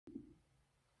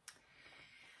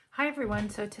Hi everyone,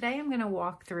 so today I'm going to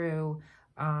walk through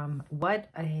what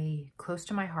a close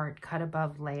to my heart cut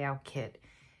above layout kit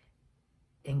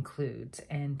includes.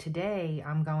 And today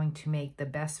I'm going to make the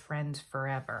Best Friends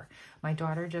Forever. My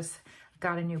daughter just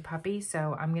got a new puppy,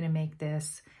 so I'm going to make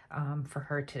this for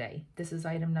her today. This is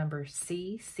item number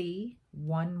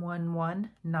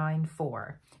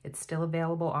CC11194. It's still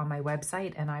available on my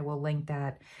website and I will link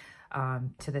that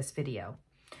to this video.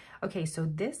 Okay, so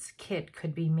this kit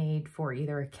could be made for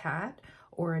either a cat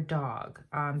or a dog.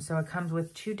 So it comes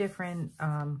with two different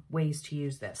ways to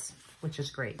use this, which is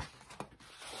great.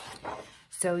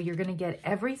 So you're gonna get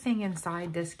everything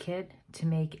inside this kit to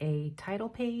make a title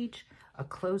page, a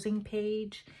closing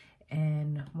page,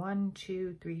 and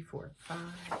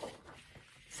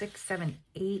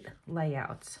 8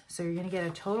 layouts. So you're gonna get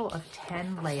a total of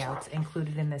 10 layouts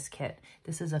included in this kit.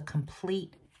 This is a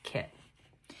complete kit.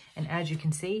 And as you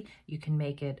can see, you can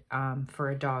make it for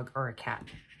a dog or a cat.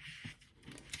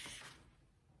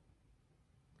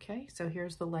 Okay, so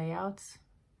here's the layouts.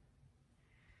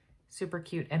 Super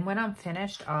cute. And when I'm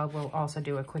finished, we'll also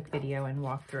do a quick video and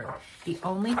walk through. The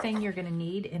only thing you're gonna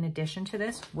need in addition to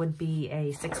this would be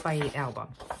a 6x8 album.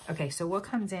 Okay, so what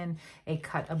comes in a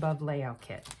cut above layout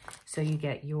kit? So you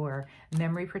get your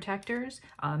memory protectors.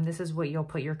 This is what you'll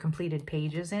put your completed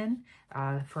pages in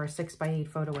for a 6x8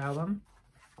 photo album.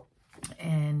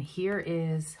 And here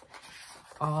is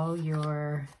all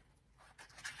your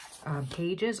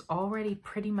pages already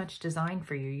pretty much designed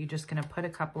for you. You're just going to put a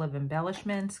couple of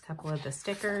embellishments, a couple of the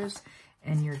stickers,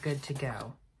 and you're good to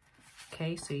go.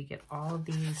 Okay, so you get all of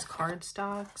these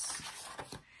cardstocks.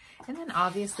 And then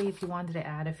obviously if you wanted to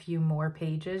add a few more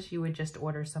pages, you would just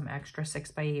order some extra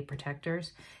 6x8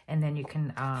 protectors, and then you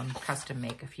can custom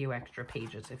make a few extra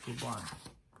pages if you want.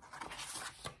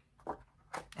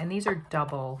 And these are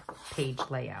double page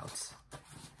layouts.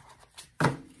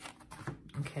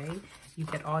 Okay, you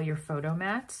get all your photo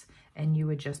mats and you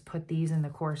would just put these in the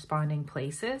corresponding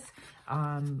places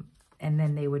and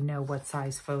then they would know what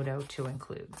size photo to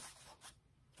include.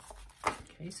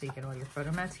 Okay, so you get all your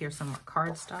photo mats. Here's some more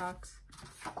cardstocks.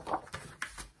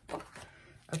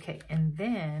 Okay, and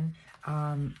then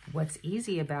what's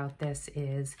easy about this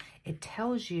is it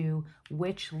tells you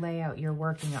which layout you're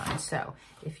working on. So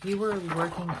if you were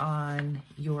working on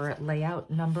your layout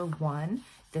number 1,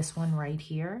 this one right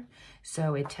here,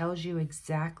 so it tells you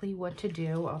exactly what to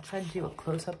do. I'll try to do a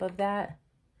close-up of that.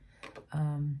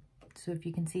 So if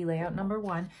you can see layout number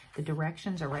 1, the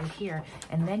directions are right here,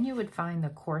 and then you would find the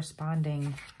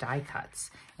corresponding die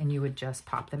cuts and you would just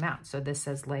pop them out. So this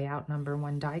says layout number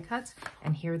 1 die cuts,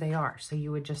 and here they are. So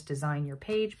you would just design your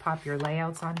page, pop your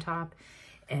layouts on top,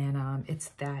 and it's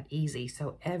that easy.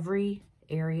 So every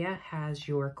area has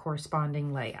your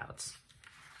corresponding layouts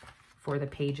for the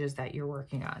pages that you're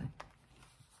working on.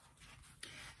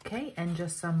 Okay, and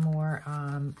just some more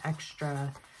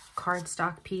extra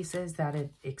cardstock pieces that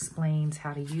it explains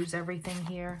how to use everything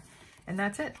here, and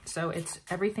that's it. So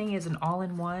everything is an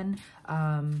all-in-one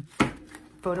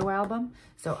photo album.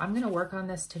 So I'm going to work on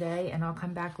this today, and I'll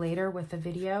come back later with a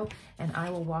video, and I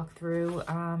will walk through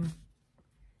and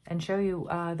show you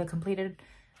the completed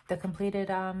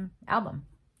album.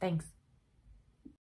 Thanks.